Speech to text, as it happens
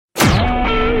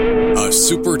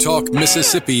SuperTalk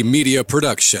Mississippi media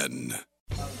production.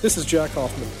 This is Jack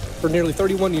Hoffman. For nearly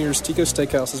 31 years, Tico's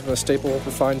Steakhouse has been a staple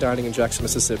for fine dining in Jackson,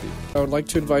 Mississippi. I would like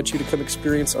to invite you to come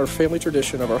experience our family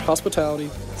tradition of our hospitality,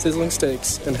 sizzling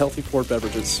steaks, and healthy poured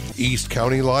beverages. East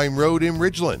County Line Road in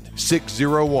Ridgeland,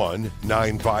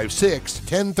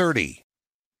 601-956-1030.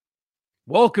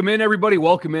 Welcome in, everybody.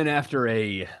 Welcome in after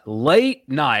a late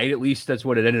night. At least that's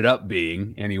what it ended up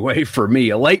being anyway for me.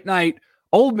 A late night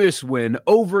Ole Miss win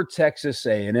over Texas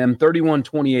A&M,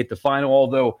 31-28 the final,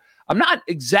 although I'm not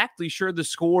exactly sure the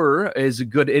score is a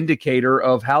good indicator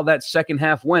of how that second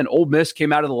half went. Ole Miss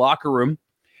came out of the locker room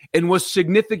and was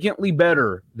significantly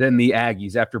better than the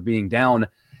Aggies after being down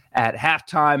at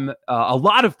halftime. A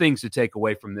lot of things to take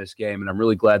away from this game, and I'm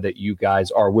really glad that you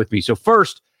guys are with me. So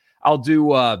first, I'll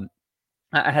do I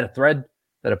had a thread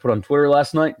that I put on Twitter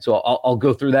last night, so I'll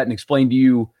go through that and explain to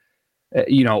you,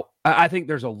 I think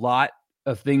there's a lot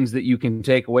of things that you can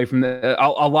take away from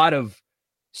a lot of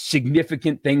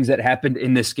significant things that happened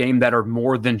in this game that are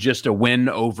more than just a win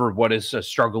over what is a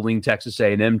struggling Texas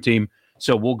A&M team.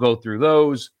 So we'll go through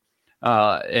those,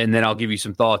 and then I'll give you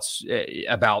some thoughts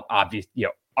about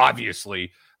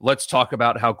obviously. Let's talk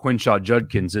about how Quinshon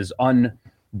Judkins is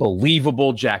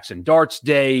unbelievable. Jackson Darts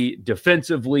Day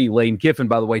defensively. Lane Kiffin,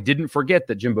 by the way, didn't forget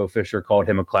that Jimbo Fisher called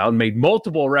him a clown, made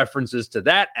multiple references to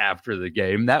that after the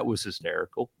game. That was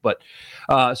hysterical. But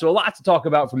so a lot to talk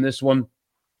about from this one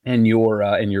and your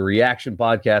reaction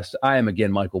podcast. I am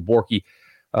again Michael Borky.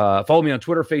 Follow me on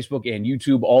Twitter, Facebook, and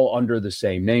YouTube, all under the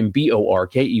same name,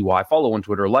 Borkey. Follow on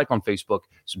Twitter, like on Facebook,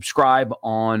 subscribe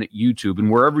on YouTube, and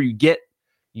wherever you get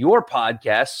your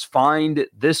podcasts, find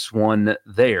this one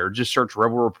there. Just search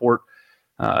Rebel Report,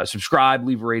 subscribe,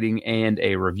 leave a rating, and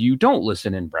a review. Don't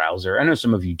listen in browser. I know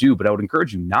some of you do, but I would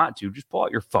encourage you not to. Just pull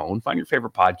out your phone, find your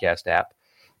favorite podcast app,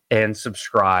 and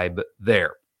subscribe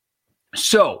there.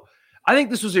 So I think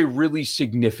this was a really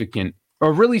significant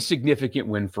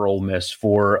win for Ole Miss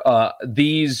for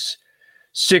these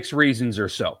 6 reasons or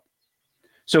so.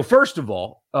 So first of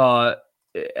all, I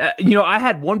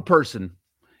had one person,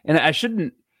 and I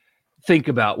shouldn't think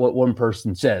about what one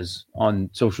person says on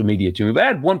social media to me, but I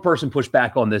had one person push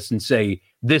back on this and say,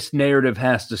 this narrative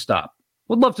has to stop.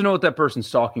 Would love to know what that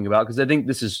person's talking about, because I think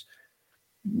this is,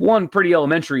 one, pretty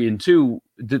elementary, and two,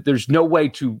 that there's no way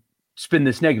to spin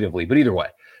this negatively. But either way,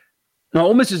 now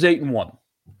Ole Miss is 8-1.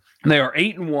 They are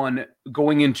 8-1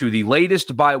 going into the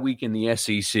latest bye week in the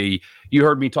SEC. You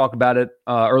heard me talk about it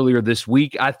earlier this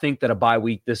week. I think that a bye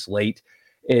week this late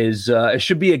it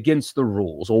should be against the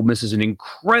rules. Ole Miss is an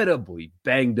incredibly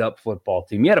banged up football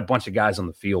team. You had a bunch of guys on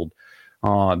the field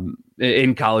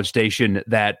in College Station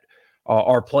that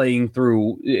are playing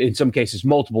through, in some cases,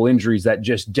 multiple injuries that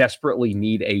just desperately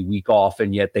need a week off,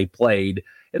 and yet they played,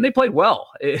 and they played well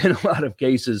in a lot of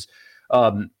cases.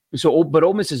 But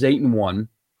Ole Miss is 8-1,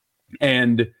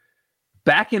 and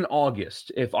back in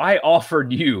August, if I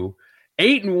offered you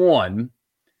 8-1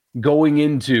 going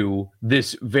into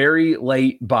this very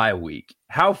late bye week,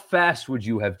 how fast would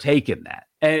you have taken that?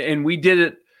 And we did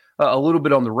it a little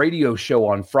bit on the radio show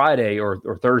on Friday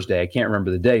or Thursday. I can't remember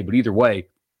the day, but either way,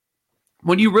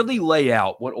 when you really lay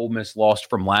out what Ole Miss lost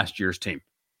from last year's team,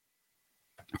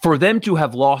 for them to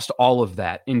have lost all of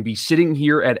that and be sitting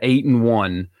here at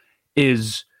 8-1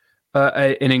 is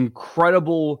an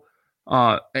incredible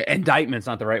indictment's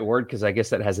not the right word, because I guess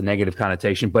that has a negative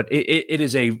connotation, but it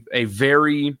is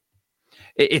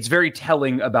it's very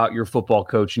telling about your football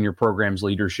coach and your program's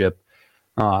leadership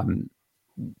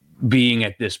being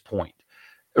at this point.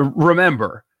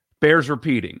 Remember, bears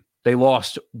repeating, they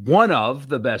lost one of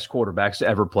the best quarterbacks to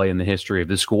ever play in the history of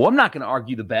this school. I'm not going to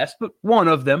argue the best, but one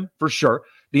of them for sure.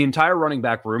 The entire running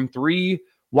back room, 3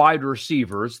 wide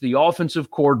receivers, the offensive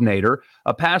coordinator,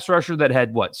 a pass rusher that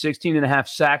had 16 and a half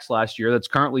sacks last year, that's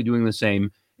currently doing the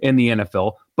same in the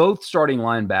NFL, both starting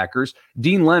linebackers.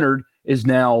 Dean Leonard is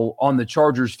now on the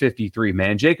Chargers 53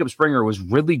 man. Jacob Springer was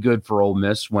really good for Ole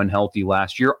Miss when healthy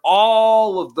last year.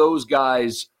 All of those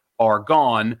guys are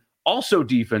gone. Also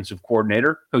defensive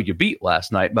coordinator, who you beat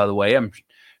last night, by the way. I'm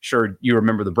sure you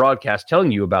remember the broadcast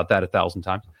telling you about that 1,000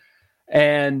 times.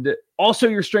 And also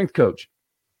your strength coach.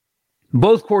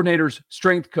 Both coordinators,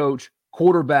 strength coach,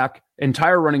 quarterback,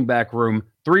 entire running back room,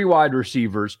 3 wide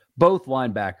receivers, both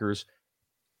linebackers,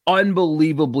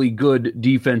 unbelievably good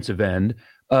defensive end,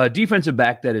 defensive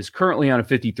back that is currently on a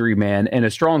 53 man, and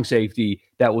a strong safety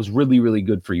that was really, really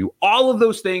good for you. All of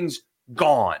those things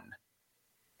gone.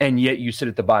 And yet you sit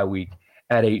at the bye week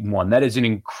at 8-1.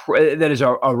 That is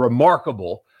a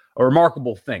remarkable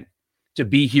thing to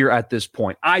be here at this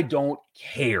point. I don't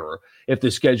care if the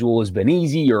schedule has been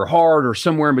easy or hard or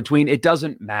somewhere in between. It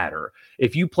doesn't matter.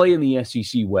 If you play in the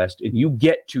SEC West and you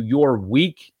get to your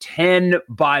Week 10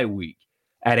 bye week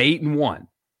at 8-1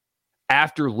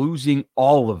 after losing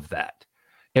all of that,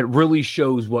 it really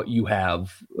shows what you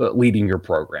have leading your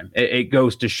program. It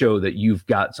goes to show that you've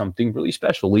got something really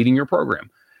special leading your program,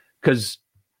 because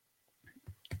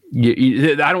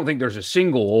I don't think there's a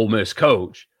single Ole Miss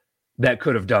coach that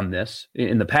could have done this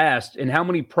in the past. And how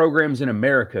many programs in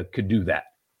America could do that?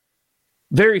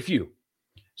 Very few.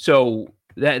 So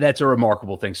that's a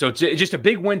remarkable thing. So it's just a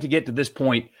big win to get to this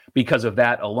point because of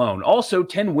that alone. Also,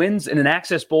 10 wins in an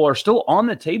Access Bowl are still on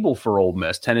the table for Ole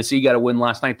Miss. Tennessee got a win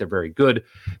last night. They're very good.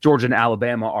 Georgia and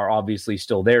Alabama are obviously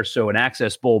still there. So an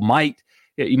Access Bowl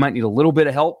you might need a little bit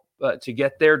of help to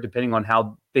get there, depending on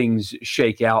how things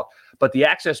shake out. But the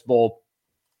Access Bowl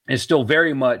is still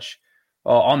very much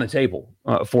on the table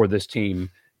for this team.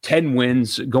 10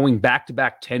 wins, going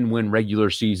back-to-back 10-win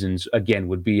regular seasons, again,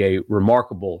 would be a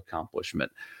remarkable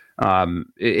accomplishment.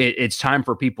 It's time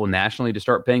for people nationally to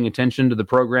start paying attention to the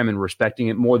program and respecting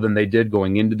it more than they did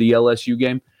going into the LSU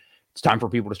game. It's time for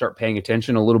people to start paying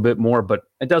attention a little bit more, but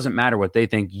it doesn't matter what they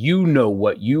think. You know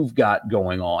what you've got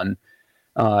going on.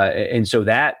 And so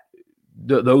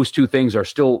those two things are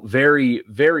still very,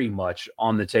 very much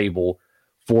on the table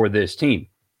for this team.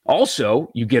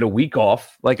 Also, you get a week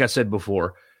off. Like I said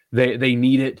before, they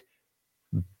need it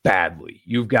badly.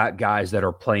 You've got guys that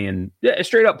are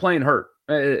straight up playing hurt.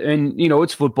 And,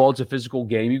 it's football. It's a physical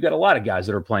game. You've got a lot of guys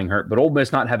that are playing hurt. But Ole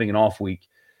Miss not having an off week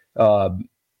up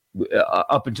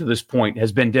until this point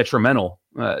has been detrimental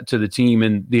to the team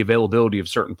and the availability of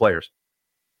certain players.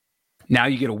 Now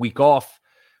you get a week off.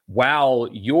 While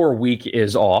your week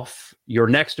is off, your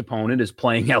next opponent is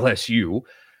playing LSU.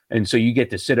 And so you get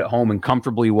to sit at home and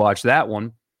comfortably watch that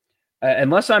one.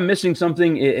 Unless I'm missing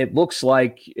something, it looks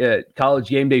like College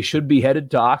Game Day should be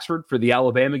headed to Oxford for the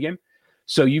Alabama game.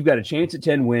 So you've got a chance at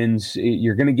 10 wins.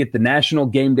 You're going to get the National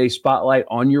Game Day spotlight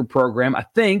on your program. I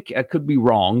think, I could be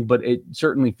wrong, but it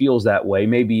certainly feels that way.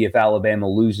 Maybe if Alabama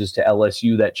loses to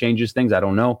LSU, that changes things. I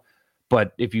don't know.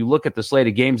 But if you look at the slate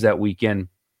of games that weekend,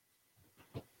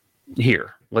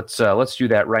 here, let's do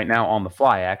that right now on the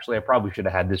fly. Actually, I probably should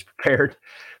have had this prepared,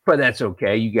 but that's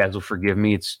okay. You guys will forgive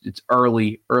me. It's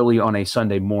early on a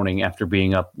Sunday morning after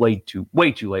being up way too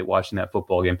late watching that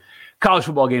football game. College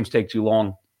football games take too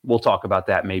long. We'll talk about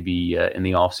that maybe in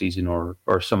the off season or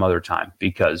some other time,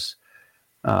 because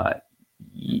they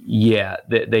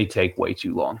take way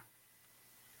too long.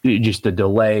 Just the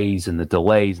delays and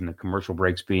the commercial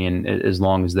breaks being as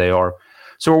long as they are.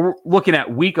 So we're looking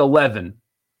at week 11.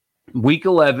 Week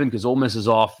 11, because Ole Miss is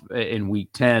off in week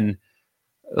 10.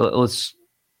 We're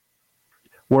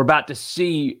about to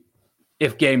see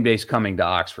if game day's coming to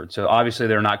Oxford. So obviously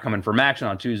they're not coming from action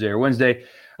on Tuesday or Wednesday.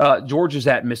 Georgia's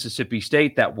at Mississippi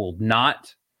State. That will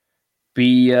not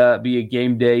be a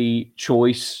game day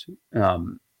choice. At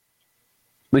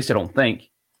least I don't think.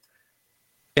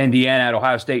 Indiana at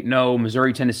Ohio State, no.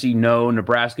 Missouri, Tennessee, no.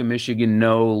 Nebraska, Michigan,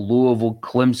 no. Louisville,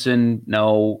 Clemson,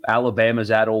 no.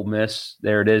 Alabama's at Ole Miss.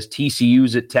 There it is.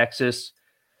 TCU's at Texas.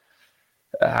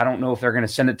 I don't know if they're going to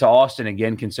send it to Austin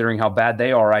again, considering how bad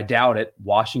they are. I doubt it.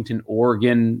 Washington,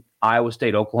 Oregon, Iowa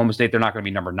State, Oklahoma State, they're not going to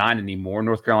be number 9 anymore.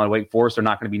 North Carolina, Wake Forest, they're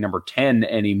not going to be number 10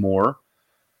 anymore.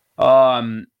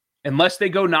 Unless they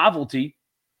go novelty,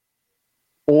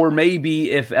 or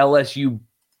maybe if LSU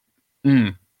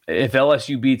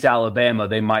beats Alabama,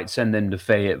 they might send them to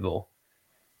Fayetteville.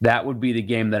 That would be the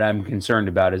game that I'm concerned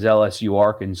about, is LSU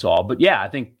Arkansas. But yeah, I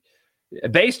think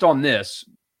based on this,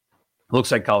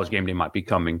 looks like College Game Day might be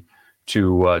coming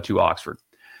to Oxford.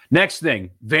 Next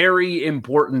thing, very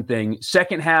important thing,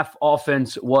 second half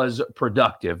offense was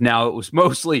productive. Now, it was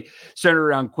mostly centered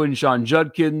around Quinshon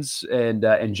Judkins,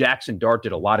 and Jackson Dart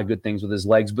did a lot of good things with his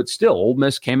legs, but still, Ole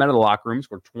Miss came out of the locker room,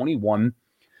 scored 21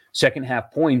 second half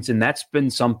points, and that's been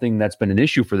something that's been an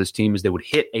issue for this team, is they would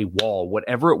hit a wall.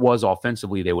 Whatever it was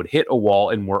offensively, they would hit a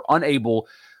wall and were unable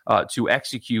to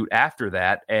execute after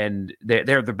that. And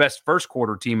they're the best first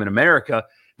quarter team in America.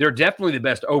 They're definitely the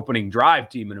best opening drive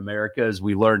team in America, as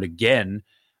we learned again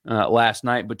last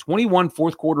night. But 21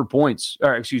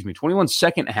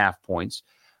 second half points,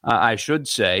 I should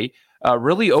say,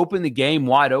 really opened the game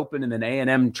wide open, and then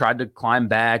A&M tried to climb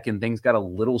back, and things got a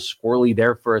little squirrely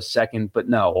there for a second. But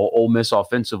no, Ole Miss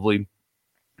offensively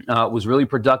was really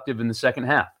productive in the second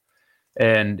half,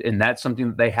 and that's something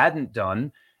that they hadn't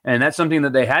done, and that's something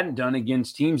that they hadn't done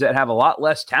against teams that have a lot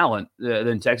less talent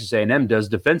than Texas A&M does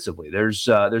defensively. There's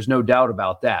no doubt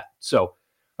about that. So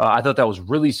I thought that was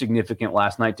really significant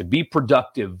last night to be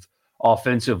productive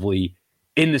offensively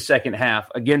in the second half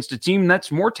against a team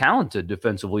that's more talented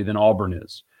defensively than Auburn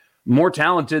is, more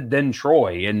talented than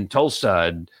Troy and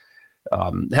Tulsa,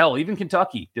 hell, even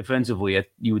Kentucky defensively.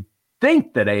 You would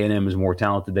think that A&M is more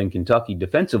talented than Kentucky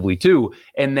defensively too,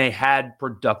 and they had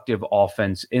productive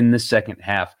offense in the second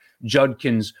half.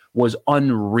 Judkins was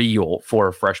unreal for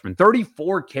a freshman.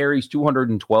 34 carries,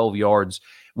 212 yards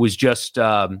was just,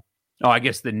 I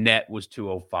guess the net was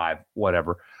 205,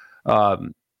 whatever.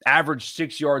 Averaged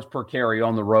 6 yards per carry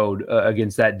on the road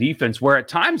against that defense, where at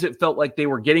times it felt like they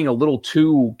were getting a little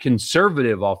too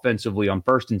conservative offensively on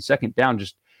first and second down,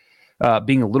 just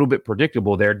being a little bit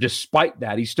predictable there. Despite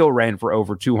that, he still ran for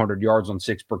over 200 yards on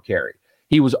 6 per carry.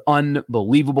 He was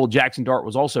unbelievable. Jackson Dart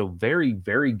was also very,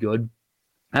 very good.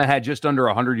 Had just under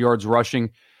 100 yards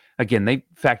rushing. Again, they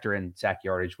factor in sack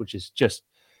yardage, which is just,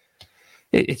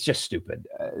 it's just stupid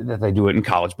that they do it in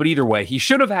college. But either way, he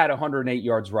should have had 108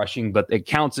 yards rushing, but it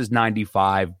counts as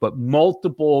 95. But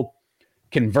multiple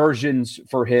conversions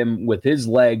for him with his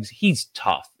legs. He's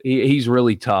tough. He's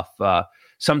really tough.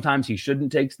 Sometimes he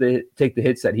shouldn't take the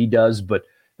hits that he does, but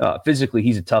physically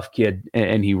he's a tough kid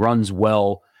and he runs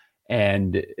well.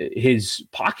 And his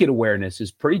pocket awareness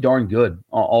is pretty darn good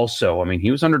also. I mean,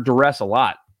 he was under duress a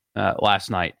lot last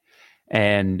night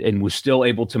and was still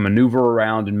able to maneuver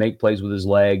around and make plays with his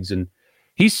legs. And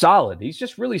he's solid. He's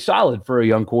just really solid for a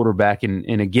young quarterback.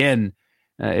 And again,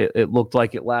 it looked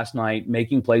like it last night,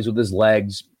 making plays with his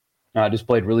legs,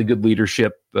 displayed really good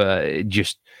leadership,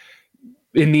 just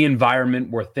in the environment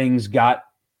where things got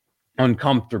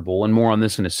uncomfortable. And more on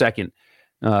this in a second.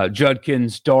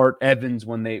 Judkins, Dart, Evans,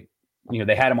 when they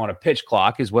had him on a pitch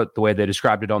clock is the way they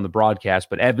described it on the broadcast,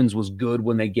 but Evans was good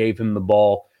when they gave him the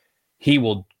ball. He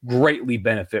will greatly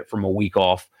benefit from a week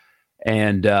off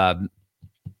and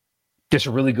just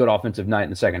a really good offensive night in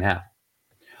the second half.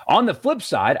 On the flip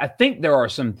side, I think there are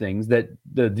some things that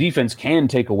the defense can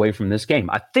take away from this game.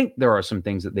 I think there are some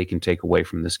things that they can take away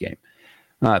from this game.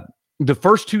 The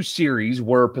first 2 series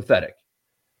were pathetic.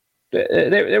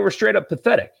 They were straight up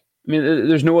pathetic. I mean,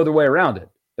 there's no other way around it.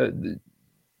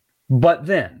 But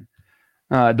then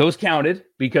those counted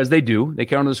because they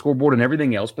count on the scoreboard and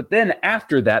everything else. But then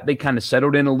after that, they kind of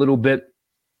settled in a little bit.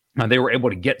 They were able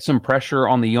to get some pressure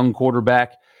on the young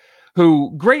quarterback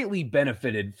who greatly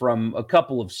benefited from a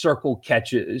couple of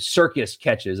circus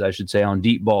catches, I should say, on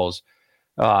deep balls.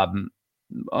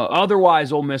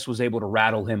 Otherwise, Ole Miss was able to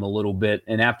rattle him a little bit.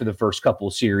 And after the first couple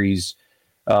of series,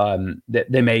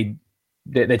 they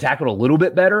tackled a little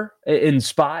bit better in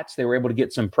spots. They were able to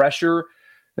get some pressure.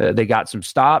 They got some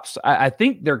stops. I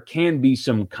think there can be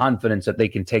some confidence that they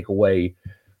can take away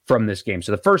from this game.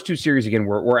 So the first 2 series, again,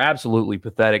 were absolutely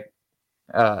pathetic.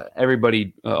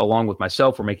 Everybody, along with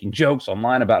myself, were making jokes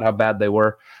online about how bad they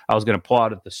were. I was going to pull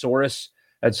out a thesaurus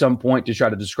at some point to try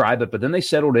to describe it, but then they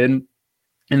settled in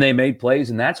and they made plays,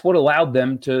 and that's what allowed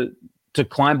them to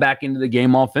climb back into the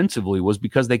game offensively, was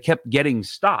because they kept getting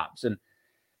stops. And,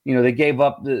 they gave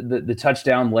up the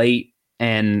touchdown late,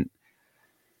 and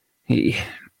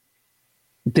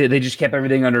they just kept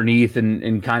everything underneath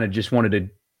and kind of just wanted to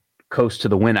coast to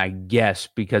the win, I guess,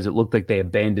 because it looked like they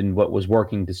abandoned what was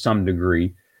working to some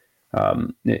degree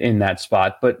in that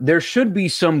spot. But there should be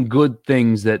some good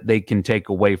things that they can take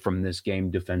away from this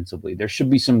game defensively. There should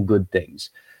be some good things.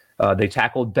 They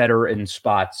tackled better in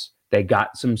spots. They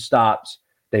got some stops.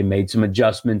 They made some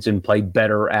adjustments and played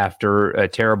better after a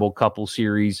terrible couple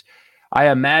series. I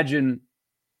imagine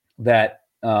that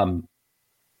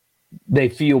they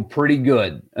feel pretty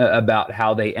good about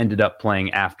how they ended up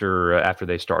playing after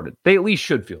they started. They at least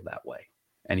should feel that way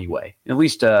anyway. At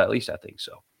least I think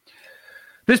so.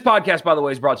 This podcast, by the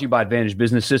way, is brought to you by Advantage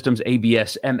Business Systems.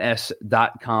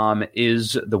 ABSMS.com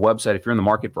is the website. If you're in the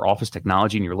market for office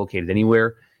technology and you're located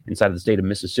anywhere inside of the state of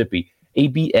Mississippi,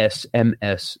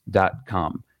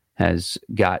 ABSMS.com has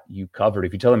got you covered.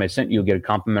 If you tell them I sent you, you'll get a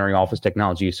complimentary office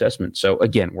technology assessment. So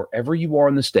again, wherever you are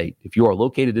in the state, if you are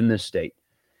located in this state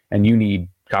and you need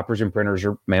copiers and printers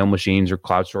or mail machines or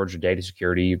cloud storage or data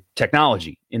security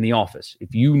technology in the office,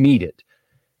 if you need it,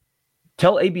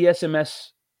 tell ABSMS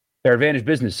or Advantage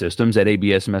Business Systems at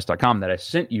ABSMS.com that I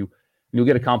sent you. You'll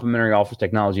get a complimentary office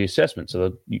technology assessment.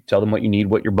 So you tell them what you need,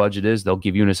 what your budget is. They'll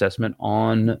give you an assessment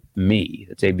on me.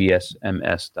 That's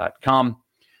ABSMS.com.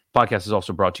 Podcast is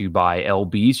also brought to you by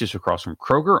LB's, just across from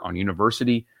Kroger on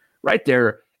University, right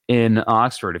there in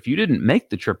Oxford. If you didn't make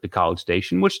the trip to College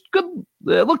Station, which it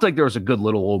looked like there was a good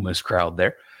little Ole Miss crowd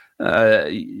there,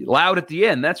 loud at the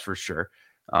end, that's for sure.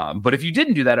 But if you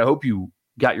didn't do that, I hope you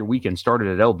got your weekend started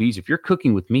at LB's. If you're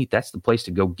cooking with meat, that's the place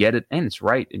to go get it, and it's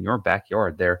right in your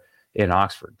backyard there in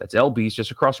Oxford. That's LB's,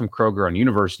 just across from Kroger on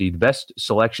University. The best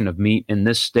selection of meat in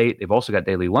this state. They've also got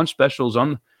daily lunch specials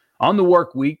on the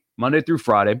work week, Monday through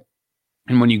Friday.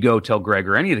 And when you go, tell Greg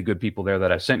or any of the good people there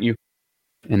that I sent you,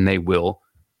 and they will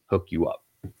hook you up.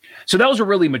 So that was a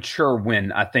really mature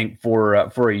win, I think, for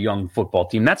a young football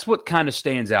team. That's what kind of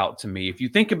stands out to me. If you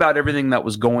think about everything that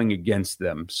was going against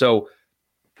them. So,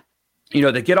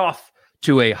 they get off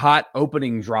to a hot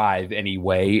opening drive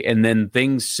anyway, and then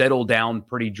things settle down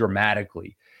pretty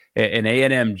dramatically. And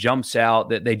A&M jumps out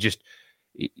that they just,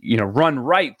 run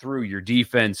right through your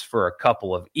defense for a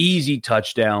couple of easy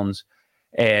touchdowns.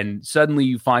 And suddenly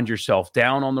you find yourself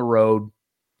down on the road,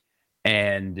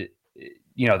 and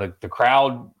the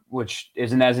crowd, which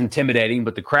isn't as intimidating,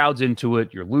 but the crowd's into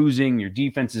it. You're losing, your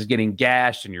defense is getting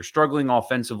gashed, and you're struggling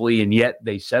offensively, and yet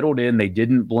they settled in. They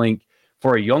didn't blink.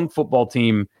 For a young football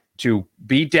team to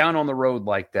be down on the road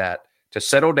like that, to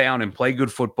settle down and play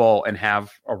good football and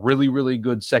have a really, really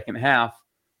good second half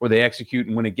where they execute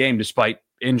and win a game despite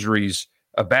injuries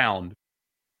abound,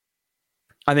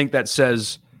 I think that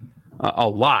says a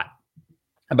lot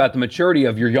about the maturity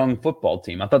of your young football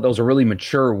team. I thought that was a really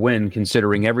mature win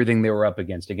considering everything they were up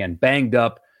against. Again, banged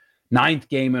up, 9th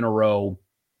game in a row,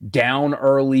 down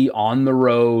early on the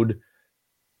road,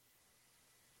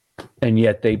 and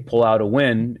yet they pull out a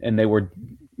win, and they were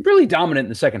really dominant in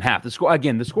the second half. The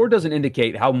score doesn't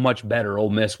indicate how much better Ole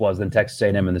Miss was than Texas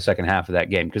A&M in the second half of that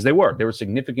game, because they were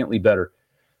significantly better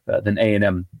than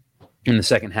A&M in the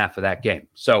second half of that game.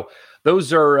 So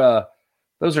those are all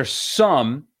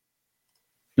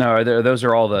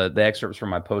the excerpts from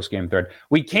my post-game thread.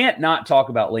 We can't not talk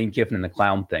about Lane Kiffin and the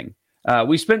clown thing.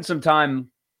 We spent some time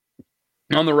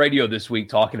on the radio this week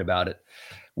talking about it,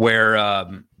 where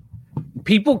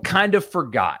people kind of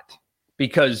forgot,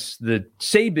 because the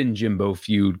Saban-Jimbo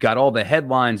feud got all the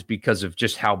headlines because of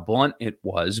just how blunt it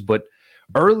was. But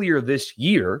earlier this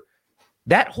year,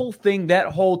 that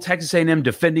whole Texas A&M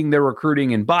defending their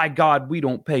recruiting, and by God, we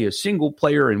don't pay a single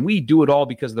player, and we do it all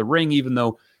because of the ring, even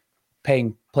though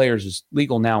paying players is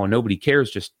legal now and nobody cares.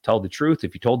 Just tell the truth.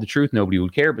 If you told the truth, nobody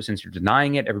would care. But since you're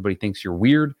denying it, everybody thinks you're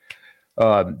weird.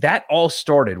 That all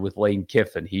started with Lane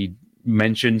Kiffin. He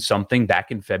mentioned something back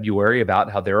in February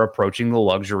about how they're approaching the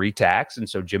luxury tax. And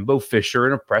so Jimbo Fisher,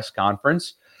 in a press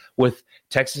conference with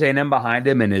Texas A&M behind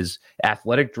him and his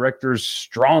athletic director's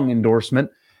strong endorsement,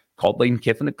 called Lane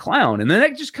Kiffin a clown. And then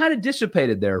that just kind of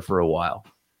dissipated there for a while.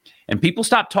 And people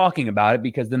stopped talking about it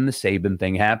because then the Saban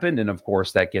thing happened. And of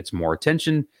course, that gets more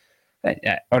attention,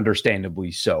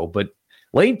 understandably so. But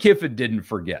Lane Kiffin didn't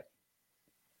forget.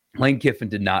 Lane Kiffin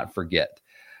did not forget.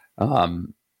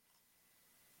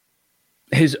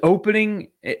 His opening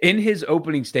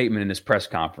statement in his press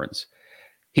conference,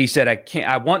 he said,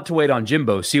 I want to wait on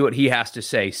Jimbo, see what he has to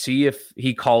say, see if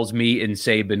he calls me and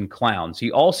Saban clowns.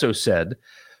 He also said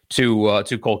to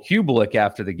Cole Kubelik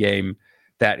after the game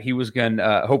that he was going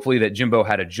to, hopefully that Jimbo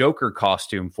had a Joker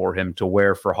costume for him to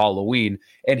wear for Halloween.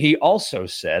 And he also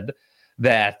said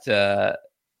that,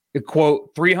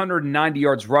 quote, 390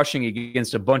 yards rushing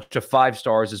against a bunch of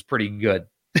 5-stars is pretty good.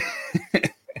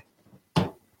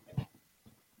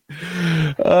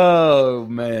 Oh,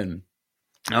 man.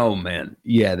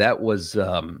 Yeah, that was,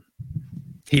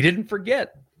 he didn't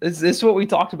forget. This is what we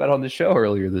talked about on the show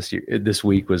earlier this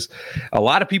week, was a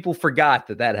lot of people forgot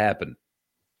that happened.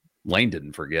 Lane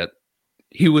didn't forget.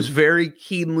 He was very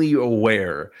keenly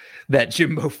aware that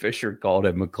Jimbo Fisher called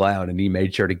him a clown, and he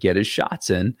made sure to get his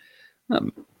shots in.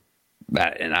 And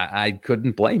I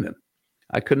couldn't blame him.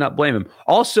 I could not blame him.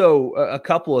 Also, a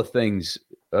couple of things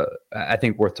I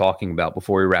think worth talking about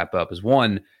before we wrap up is,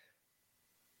 one,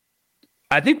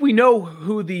 I think we know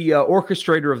who the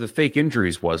orchestrator of the fake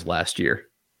injuries was last year.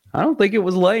 I don't think it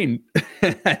was Lane.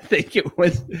 I think it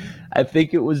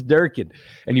was Durkin.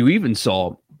 And you even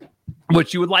saw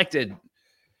what you would like to.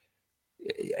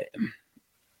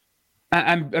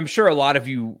 I'm sure a lot of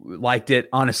you liked it.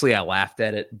 Honestly, I laughed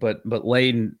at it. But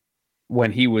Lane,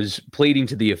 when he was pleading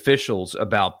to the officials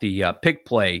about the pick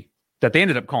play that they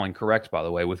ended up calling correct, by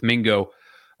the way, with Mingo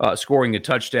scoring a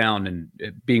touchdown and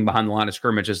being behind the line of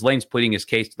scrimmage, as Lane's pleading his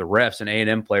case to the refs, an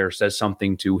A&M player says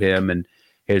something to him, and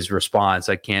his response,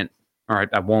 I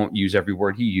won't use every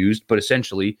word he used, but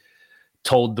essentially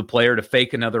told the player to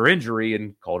fake another injury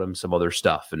and called him some other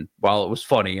stuff. And while it was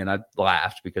funny, and I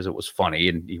laughed because it was funny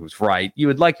and he was right, you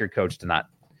would like your coach to not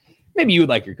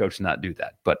do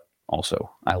that, but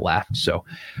also I laughed. So,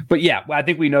 but yeah, I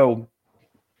think we know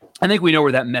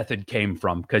where that method came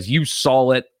from, because you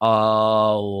saw it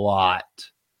a lot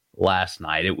last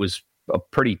night. It was a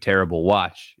pretty terrible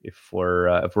watch if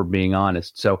we're being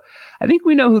honest. So I think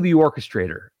we know who the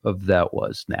orchestrator of that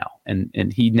was now,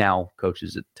 and he now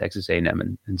coaches at Texas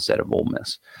A&M instead of Ole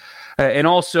Miss. And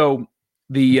also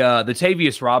the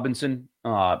Tavius Robinson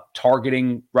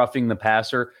targeting, roughing the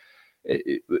passer.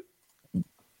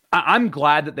 I'm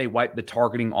glad that they wiped the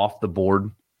targeting off the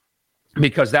board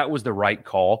because that was the right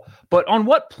call. But on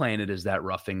what planet is that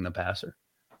roughing the passer?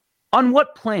 On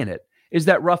what planet is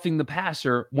that roughing the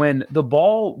passer when the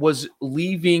ball was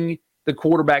leaving the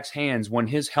quarterback's hands when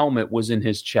his helmet was in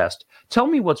his chest? Tell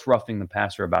me what's roughing the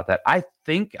passer about that. I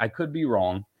think, I could be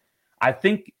wrong, I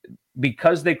think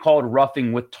because they called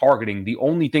roughing with targeting, the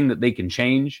only thing that they can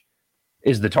change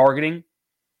is the targeting.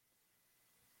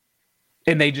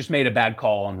 And they just made a bad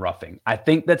call on roughing. I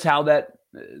think that's how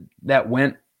that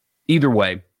went. Either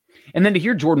way. And then to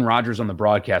hear Jordan Rodgers on the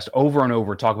broadcast over and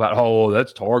over talk about, oh,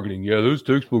 that's targeting. Yeah, those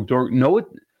textbook targeting. No,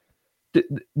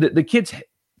 the kid's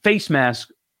face mask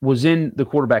was in the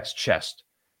quarterback's chest.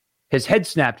 His head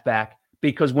snapped back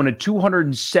because when a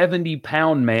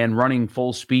 270-pound man running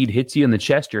full speed hits you in the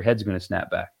chest, your head's going to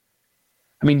snap back.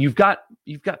 I mean, you've got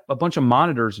a bunch of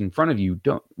monitors in front of you.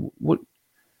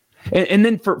 And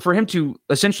then for him to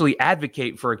essentially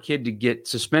advocate for a kid to get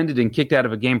suspended and kicked out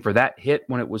of a game for that hit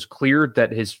when it was clear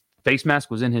that his face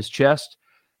mask was in his chest,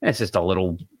 it's just a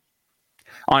little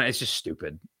it's just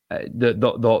stupid.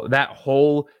 That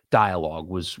whole dialogue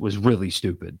was really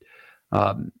stupid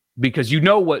because you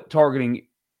know what targeting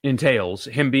entails,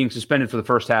 him being suspended for the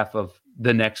first half of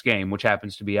the next game, which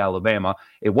happens to be Alabama.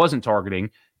 It wasn't targeting.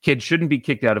 Kids shouldn't be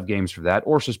kicked out of games for that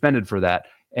or suspended for that.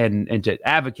 And to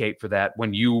advocate for that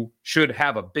when you should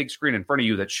have a big screen in front of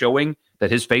you that's showing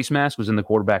that his face mask was in the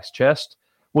quarterback's chest.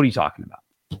 What are you talking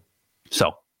about?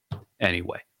 So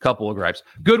anyway, couple of gripes.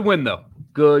 Good win, though.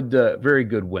 Good, very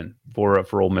good win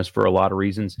for Ole Miss for a lot of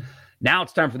reasons. Now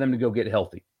it's time for them to go get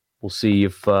healthy. We'll see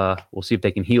if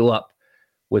they can heal up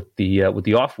with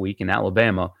the off week in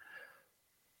Alabama.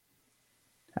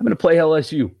 Having to play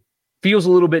LSU feels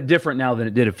a little bit different now than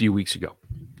it did a few weeks ago.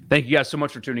 Thank you guys so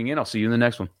much for tuning in. I'll see you in the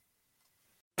next one.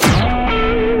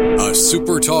 A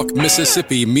SuperTalk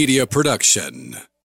Mississippi media production.